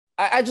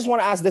I just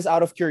want to ask this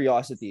out of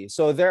curiosity.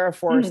 So there are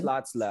 4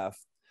 slots left.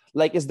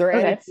 Like, is there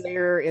any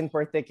player in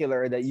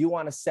particular that you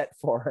want to set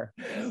for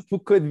who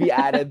could be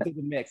added to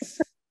the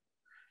mix?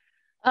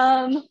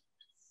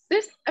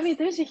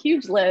 There's a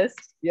huge list.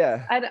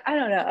 Yeah. I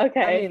don't know.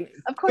 Okay. I mean,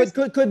 of course,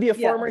 could be a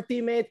former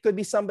teammate, could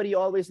be somebody you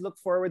always look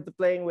forward to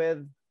playing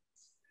with.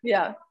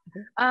 Yeah.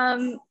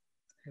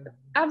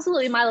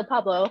 Absolutely, Myla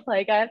Pablo.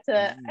 Like, I have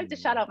to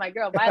shout out my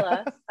girl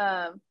Myla.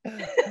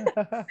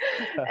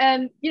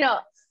 And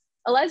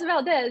Alyssa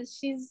Valdez,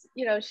 she's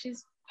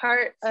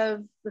part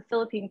of the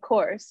Philippine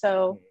core.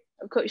 So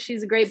of course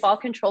she's a great ball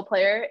control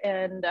player,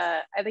 and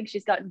I think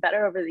she's gotten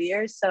better over the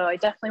years. So I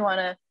definitely want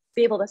to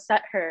be able to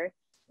set her.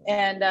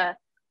 And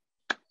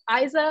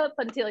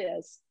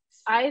Maizo-Pontillas,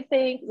 I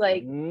think,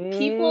 like,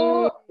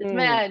 people,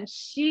 man,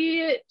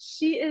 she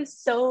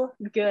is so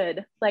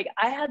good. Like,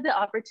 I had the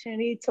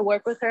opportunity to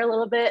work with her a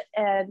little bit,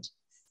 and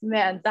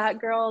man, that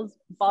girl's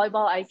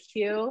volleyball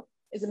IQ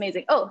is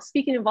amazing. Oh,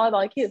 speaking of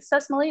volleyball IQ,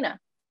 Molina,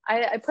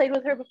 I played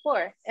with her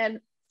before, and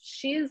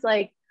she's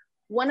like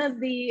one of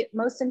the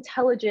most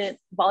intelligent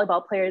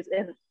volleyball players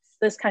in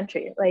this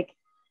country. Like,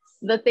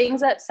 the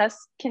things that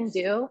Cess can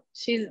do,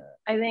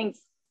 I think,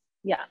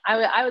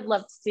 I would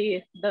love to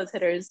see those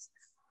hitters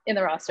in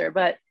the roster,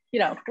 but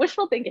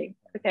wishful thinking.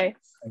 Okay,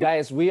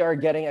 guys, we are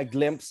getting a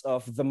glimpse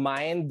of the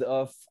mind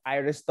of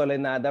Iris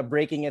Tolenada,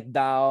 breaking it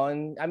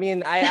down. I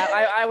mean,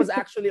 I was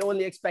actually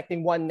only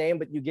expecting 1 name,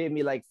 but you gave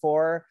me like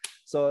 4.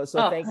 So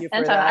thank you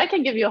for that. I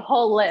can give you a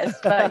whole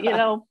list, but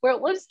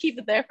we'll just keep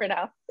it there for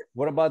now.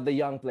 What about the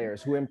young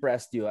players who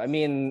impressed you? I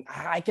mean,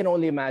 I can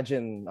only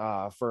imagine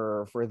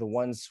for the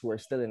ones who are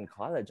still in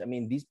college. I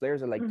mean, these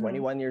players are like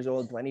 21 years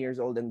old, 20 years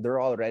old, and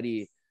they're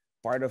already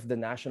part of the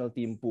national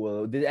team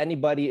pool. Did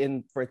anybody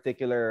in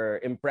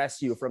particular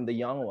impress you from the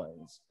young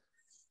ones?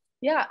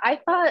 Yeah, I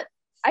thought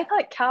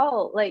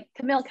Cal, like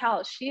Camille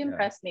Cal, she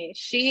impressed me.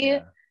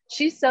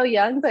 She's so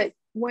young, but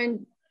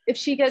if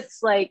she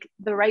gets like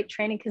the right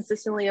training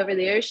consistently over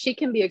the years, she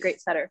can be a great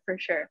setter for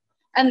sure.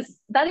 And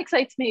that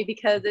excites me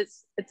because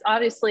it's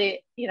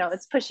obviously,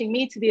 it's pushing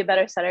me to be a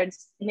better setter.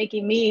 It's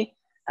making me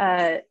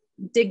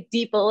dig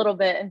deep a little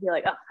bit and be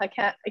like, oh, I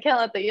can't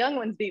let the young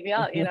ones beat me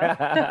out, It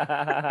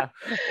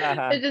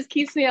just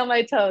keeps me on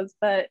my toes.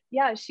 But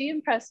yeah, she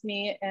impressed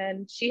me,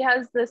 and she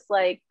has this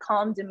like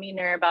calm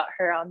demeanor about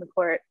her on the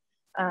court.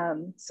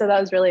 So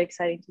that was really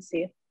exciting to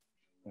see.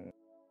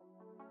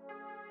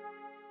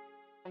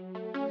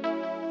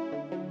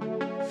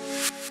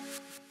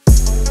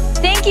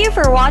 Thank you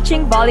for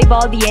watching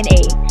Volleyball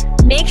DNA.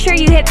 Make sure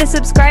you hit the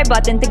subscribe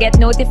button to get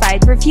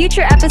notified for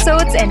future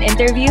episodes and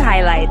interview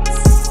highlights.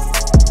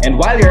 And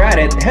while you're at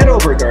it, head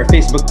over to our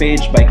Facebook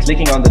page by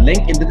clicking on the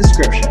link in the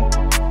description.